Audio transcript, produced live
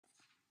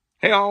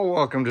Hey all,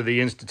 welcome to the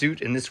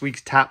Institute and this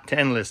week's top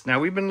 10 list. Now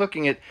we've been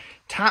looking at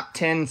top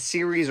 10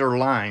 series or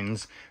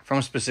lines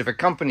from specific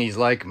companies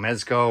like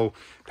Mezco,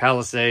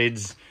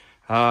 Palisades,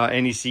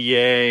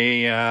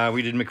 NECA,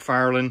 we did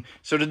McFarlane.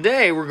 So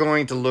today we're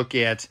going to look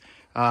at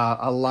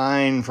a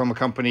line from a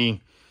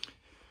company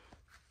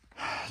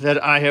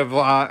that I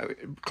have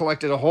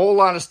collected a whole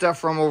lot of stuff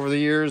from over the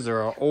years.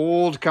 They're an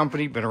old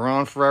company, been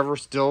around forever,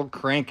 still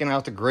cranking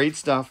out the great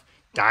stuff,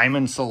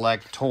 Diamond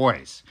Select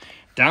Toys.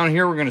 Down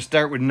here, we're going to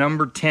start with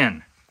number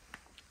 10,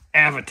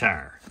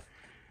 Avatar.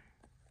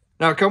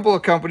 Now, a couple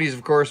of companies,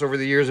 of course, over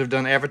the years have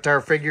done Avatar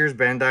figures.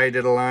 Bandai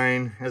did a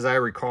line, as I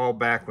recall,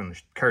 back when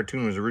the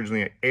cartoon was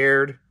originally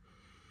aired.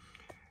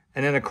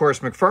 And then, of course,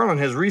 McFarlane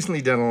has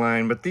recently done a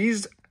line, but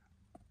these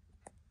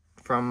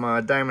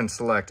from Diamond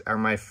Select are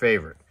my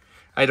favorite.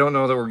 I don't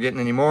know that we're getting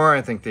any more.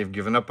 I think they've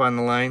given up on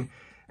the line.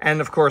 And,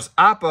 of course,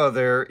 Appa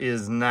there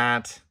is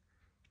not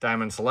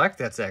Diamond Select,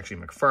 that's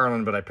actually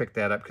McFarlane, but I picked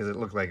that up because it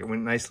looked like it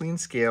went nicely in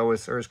scale,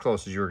 or as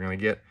close as you were going to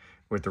get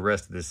with the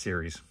rest of this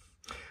series.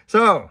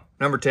 So,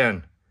 number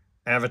 10,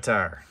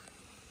 Avatar.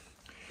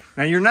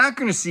 Now, you're not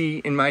going to see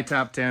in my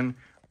top 10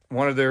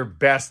 one of their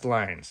best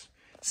lines,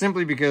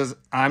 simply because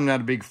I'm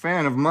not a big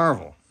fan of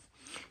Marvel.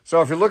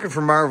 So, if you're looking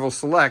for Marvel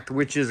Select,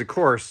 which is, of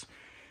course,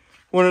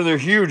 one of their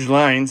huge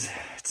lines,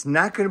 it's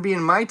not going to be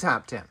in my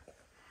top 10.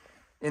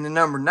 In the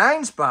number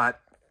 9 spot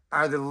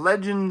are the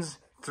Legends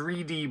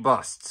 3D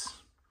busts.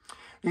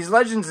 These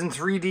Legends in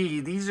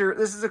 3D,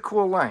 this is a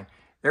cool line.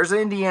 There's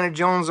Indiana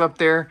Jones up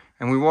there,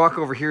 and we walk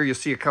over here, you'll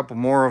see a couple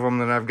more of them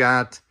that I've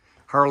got.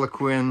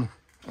 Harlequin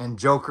and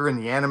Joker in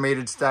the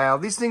animated style.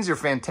 These things are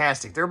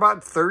fantastic. They're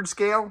about 3rd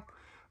scale,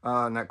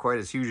 not quite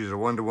as huge as a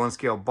 1-to-1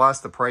 scale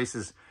bust. The price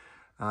is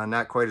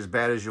not quite as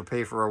bad as you'll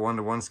pay for a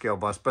 1-to-1 scale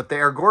bust, but they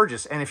are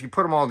gorgeous. And if you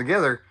put them all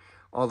together,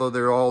 although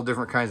they're all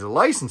different kinds of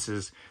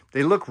licenses,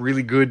 they look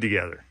really good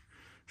together.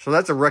 So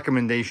that's a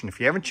recommendation. If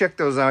you haven't checked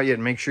those out yet,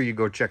 make sure you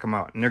go check them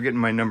out. And they're getting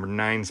my number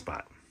 9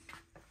 spot.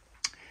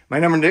 My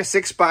number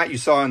 6 spot you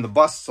saw in the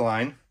busts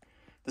line,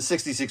 the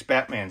 66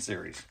 Batman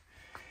series.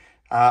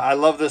 I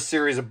love this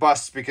series of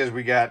busts because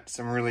we got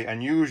some really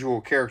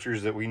unusual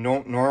characters that we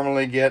don't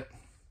normally get.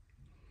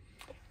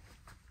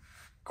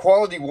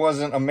 Quality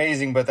wasn't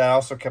amazing, but that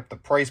also kept the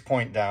price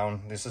point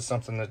down. This is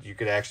something that you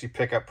could actually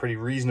pick up pretty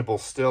reasonable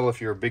still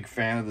if you're a big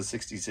fan of the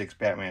 66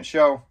 Batman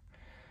show.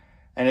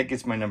 And it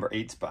gets my number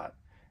 8 spot.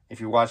 If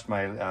you watched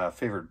my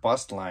favorite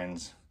bust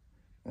lines,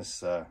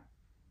 this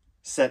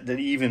set did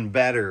even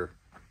better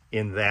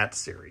in that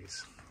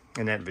series,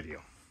 in that video.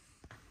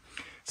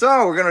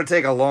 So we're going to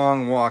take a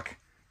long walk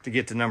to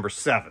get to number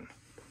 7.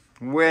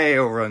 Way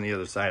over on the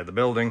other side of the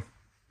building.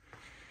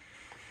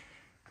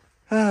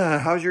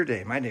 How's your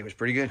day? My day was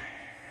pretty good.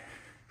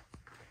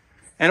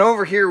 And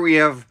over here we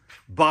have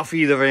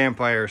Buffy the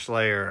Vampire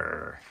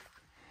Slayer.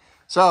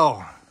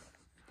 So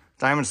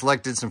Diamond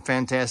selected some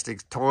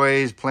fantastic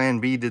toys. Plan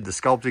B did the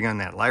sculpting on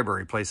that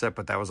library playset,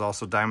 but that was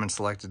also Diamond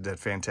selected that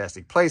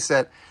fantastic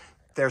playset.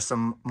 There's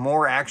some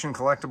more action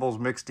collectibles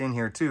mixed in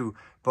here too,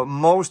 but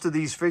most of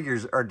these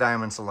figures are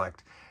Diamond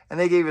Select. And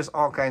they gave us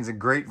all kinds of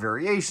great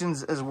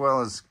variations as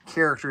well as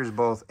characters,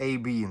 both A,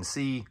 B, and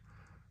C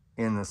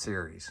in the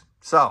series.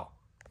 So,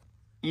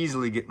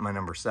 easily getting my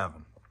number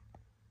 7.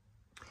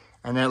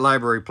 And that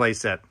library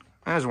playset,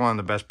 that is one of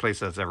the best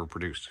playsets ever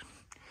produced.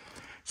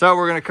 So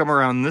we're going to come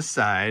around this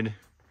side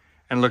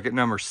and look at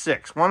number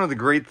 6. One of the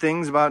great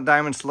things about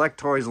Diamond Select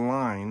Toys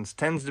lines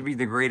tends to be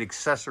the great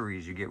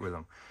accessories you get with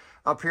them.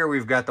 Up here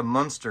we've got the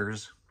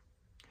Munsters.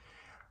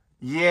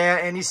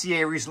 Yeah,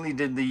 NECA recently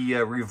did the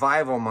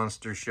Revival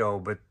Munster show,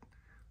 but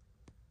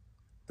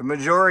the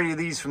majority of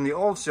these from the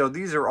old show,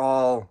 these are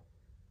all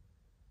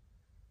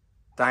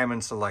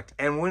Diamond Select.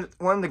 And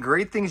one of the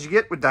great things you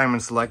get with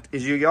Diamond Select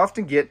is you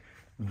often get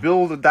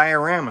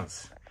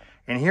build-a-dioramas.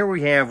 And here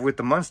we have, with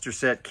the Munster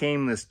set,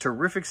 came this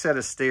terrific set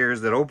of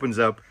stairs that opens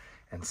up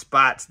and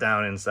Spot's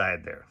down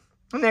inside there.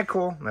 Isn't that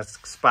cool? That's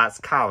Spot's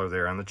collar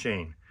there on the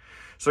chain.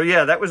 So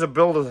yeah, that was a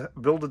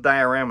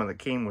build-a-diorama that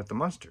came with the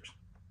Munsters.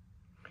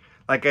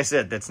 Like I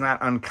said, that's not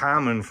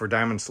uncommon for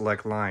Diamond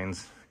Select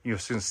lines. You'll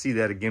soon see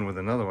that again with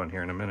another one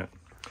here in a minute.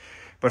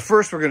 But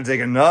first, we're going to take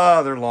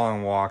another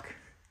long walk.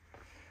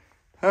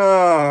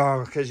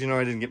 Oh, because you know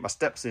I didn't get my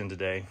steps in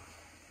today.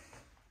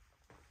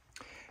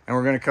 And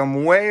we're going to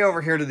come way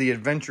over here to the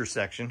adventure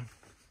section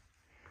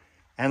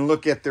and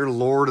look at their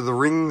Lord of the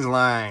Rings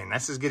line.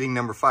 This is getting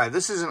number 5.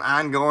 This is an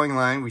ongoing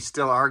line. We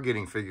still are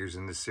getting figures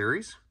in this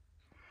series.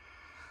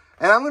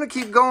 And I'm going to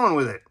keep going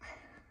with it.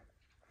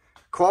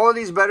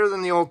 Quality's better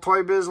than the old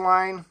Toy Biz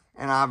line.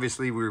 And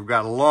obviously, we've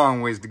got a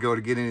long ways to go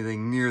to get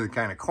anything near the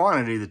kind of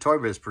quantity the Toy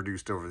Biz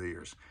produced over the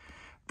years.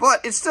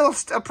 But it's still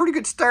a pretty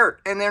good start.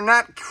 And they're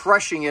not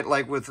crushing it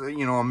like with,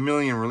 you know, a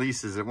million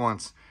releases at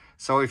once.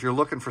 So if you're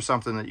looking for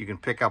something that you can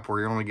pick up where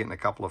you're only getting a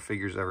couple of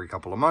figures every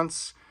couple of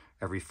months,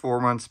 every 4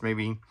 months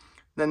maybe,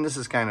 then this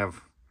is kind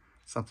of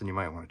something you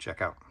might want to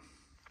check out.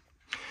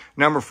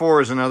 Number 4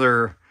 is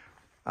another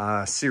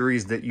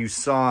series that you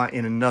saw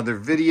in another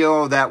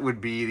video. That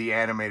would be the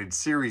animated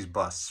series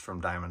busts from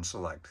Diamond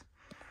Select.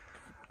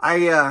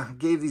 I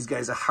gave these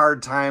guys a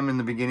hard time in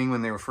the beginning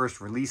when they were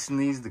first releasing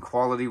these. The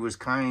quality was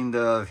kind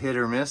of hit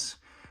or miss.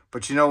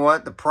 But you know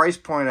what? The price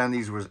point on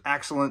these was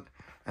excellent.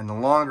 And the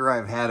longer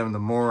I've had them, the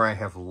more I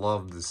have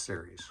loved this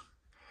series.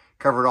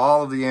 Covered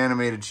all of the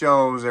animated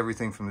shows,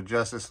 everything from the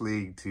Justice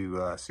League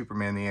to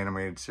Superman the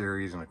Animated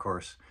Series, and of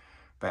course,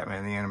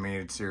 Batman the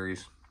Animated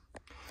Series.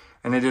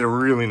 And they did a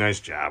really nice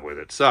job with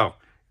it. So,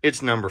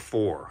 it's number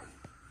 4.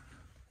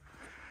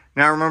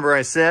 Now, remember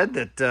I said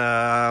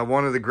that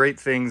one of the great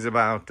things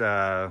about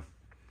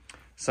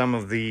some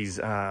of these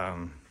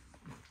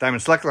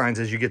Diamond Select lines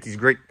is you get these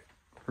great,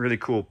 really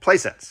cool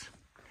playsets.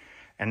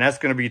 And that's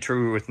going to be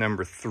true with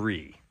number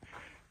 3.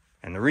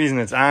 And the reason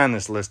it's on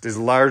this list is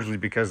largely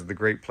because of the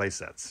great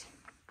playsets.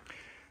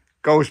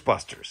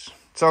 Ghostbusters.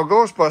 So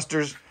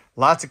Ghostbusters,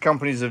 lots of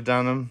companies have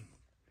done them.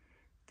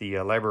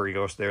 The Library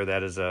Ghost there,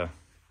 that is a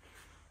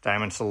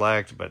Diamond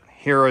Select. But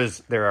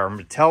there are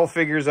Mattel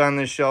figures on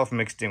this shelf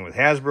mixed in with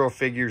Hasbro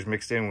figures,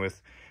 mixed in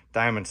with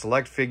Diamond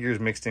Select figures,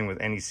 mixed in with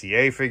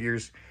NECA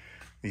figures.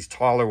 These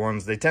taller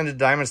ones,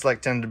 Diamond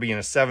Select tend to be in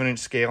a 7-inch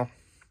scale.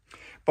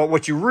 But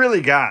what you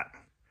really got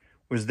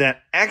was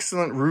that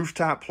excellent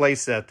rooftop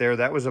playset there.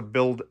 That was a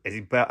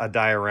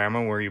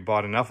diorama where you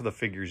bought enough of the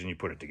figures and you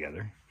put it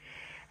together.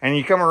 And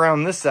you come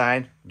around this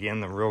side, again,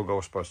 the real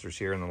Ghostbusters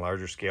here in the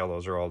larger scale,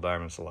 those are all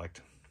Diamond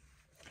Select.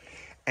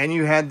 And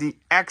you had the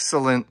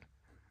excellent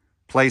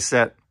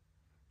playset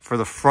for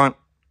the front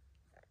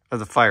of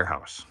the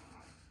firehouse.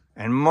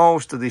 And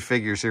most of the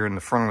figures here in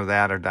the front of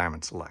that are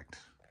Diamond Select.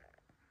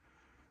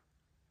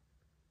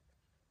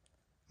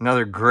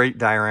 Another great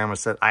diorama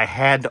set. I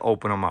had to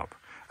open them up.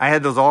 I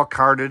had those all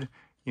carded.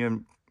 You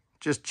know,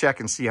 just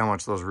check and see how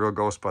much those real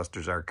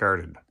Ghostbusters are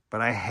carded.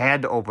 But I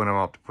had to open them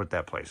up to put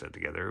that playset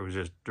together. It was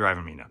just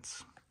driving me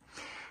nuts.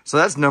 So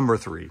that's number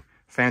 3.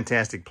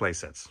 Fantastic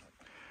playsets.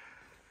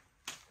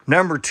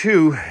 Number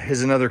 2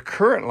 is another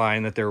current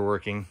line that they're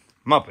working,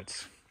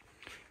 Muppets.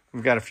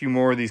 We've got a few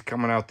more of these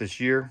coming out this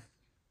year.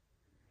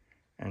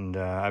 And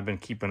I've been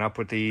keeping up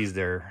with these.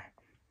 They're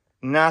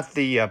not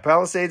the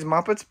Palisades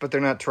Muppets, but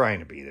they're not trying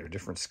to be. They're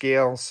different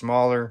scale,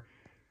 smaller,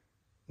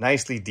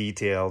 nicely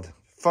detailed,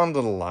 fun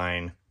little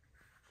line.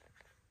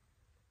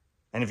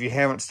 And if you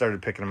haven't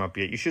started picking them up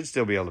yet, you should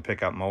still be able to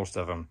pick up most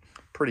of them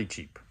pretty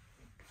cheap.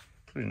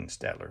 Including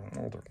Statler.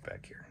 Hold her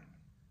back here.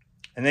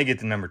 And they get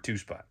the number 2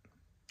 spot.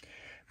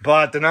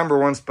 But the number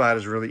 1 spot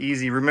is really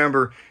easy.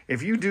 Remember,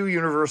 if you do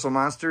Universal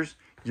Monsters,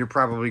 you're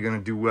probably going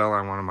to do well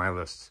on one of my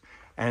lists.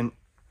 And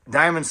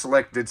Diamond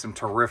Select did some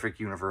terrific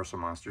Universal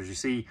Monsters. You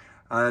see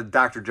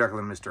Dr. Jekyll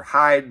and Mr.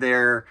 Hyde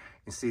there.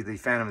 You see the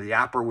Phantom of the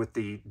Opera with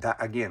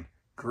again,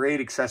 great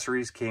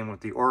accessories, came with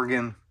the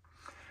organ.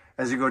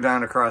 As you go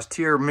down across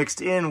tier, mixed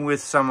in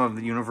with some of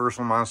the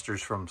Universal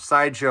Monsters from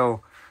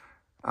Sideshow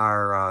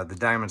are the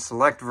Diamond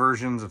Select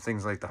versions of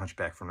things like the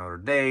Hunchback from Notre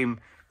Dame,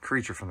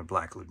 Creature from the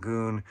Black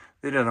Lagoon.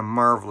 They did a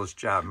marvelous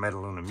job,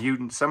 Metaluna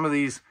Mutant. Some of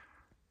these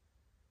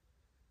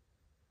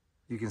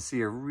you can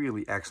see are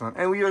really excellent.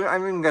 And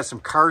I've even got some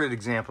carded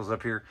examples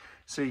up here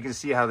so you can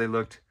see how they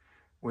looked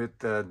with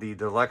the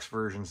deluxe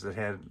versions that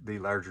had the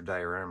larger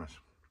dioramas.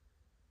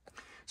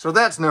 So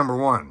that's number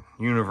 1,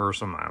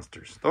 Universal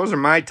Monsters. Those are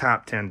my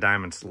top 10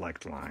 Diamond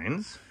Select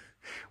lines.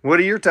 What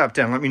are your top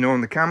 10? Let me know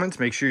in the comments.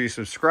 Make sure you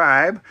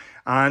subscribe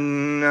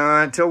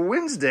until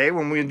Wednesday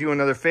when we do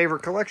another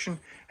favorite collection.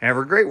 Have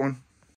a great one.